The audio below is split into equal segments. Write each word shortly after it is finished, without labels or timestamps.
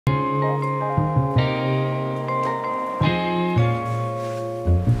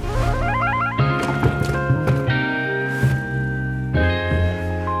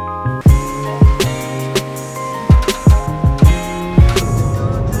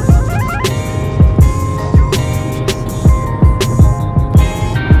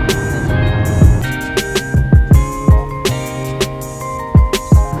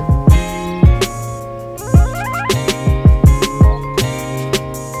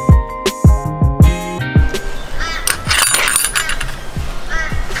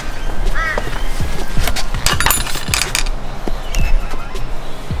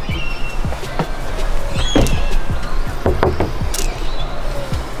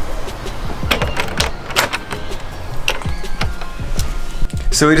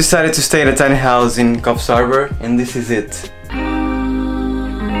So we decided to stay in a tiny house in Coffs Harbour, and this is it.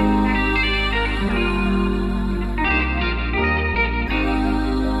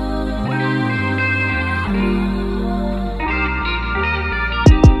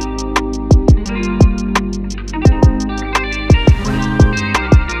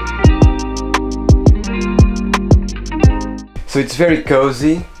 So it's very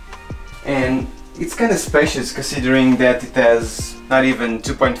cozy, and it's kind of spacious considering that it has not even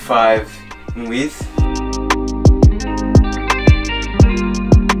 2.5 in width.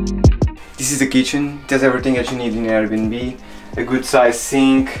 This is the kitchen. It has everything that you need in Airbnb. A good sized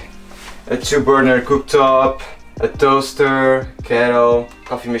sink, a 2-burner cooktop, a toaster, kettle,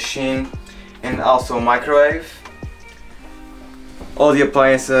 coffee machine, and also a microwave. All the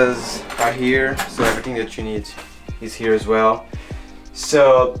appliances are here, so everything that you need is here as well.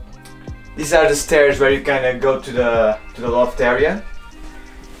 So these are the stairs where you kind of go to the loft area,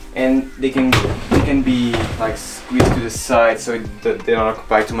 and they can be like squeezed to the side so that they don't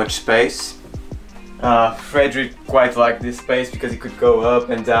occupy too much space. Frederick quite liked this space because he could go up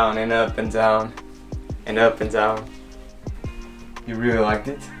and down and up and down and up and down. He really liked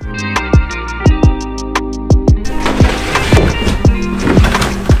it.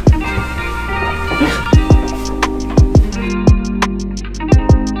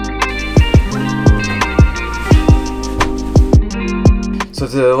 So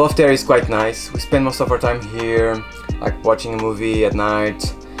the loft area is quite nice. We spend most of our time here, like watching a movie at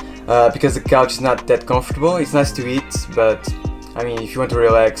night, because the couch is not that comfortable. It's nice to eat, but I mean, if you want to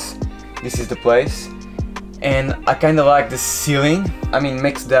relax, this is the place. And I kind of like the ceiling. I mean,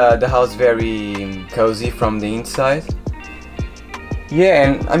 makes the house very cozy from the inside. Yeah,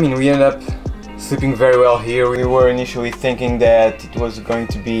 and I mean, we ended up sleeping very well here. We were initially thinking that it was going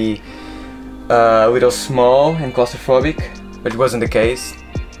to be a little small and claustrophobic, but it wasn't the case.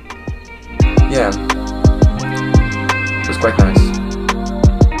 Yeah, it was quite nice.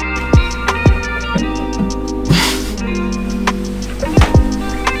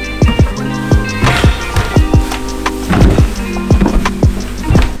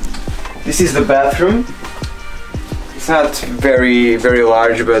 This is the bathroom. It's not very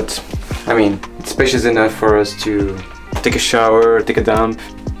large, but I mean, it's spacious enough for us to take a shower, take a dump,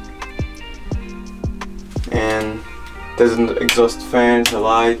 and doesn't exhaust fans, a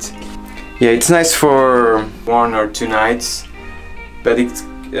light. Yeah, it's nice for 1 or 2 nights, but it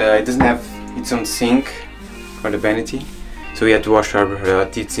doesn't have its own sink or the vanity, so we had to wash our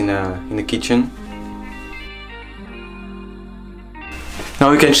teeth in the kitchen.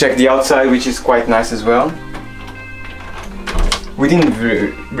 Now we can check the outside, which is quite nice as well. We didn't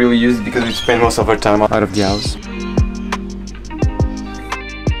really use it because we spent most of our time out of the house.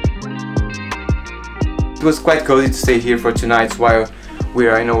 It was quite cozy to stay here for 2 nights while we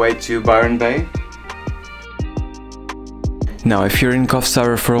are on our way to Byron Bay. Now, if you're in Coffs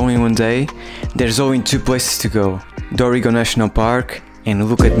Harbour for only 1 day, there's only 2 places to go: Dorrigo National Park and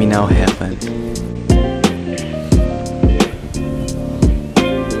Look at Me Now Happened.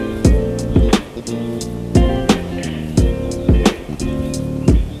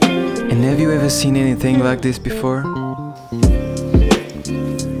 And have you ever seen anything like this before?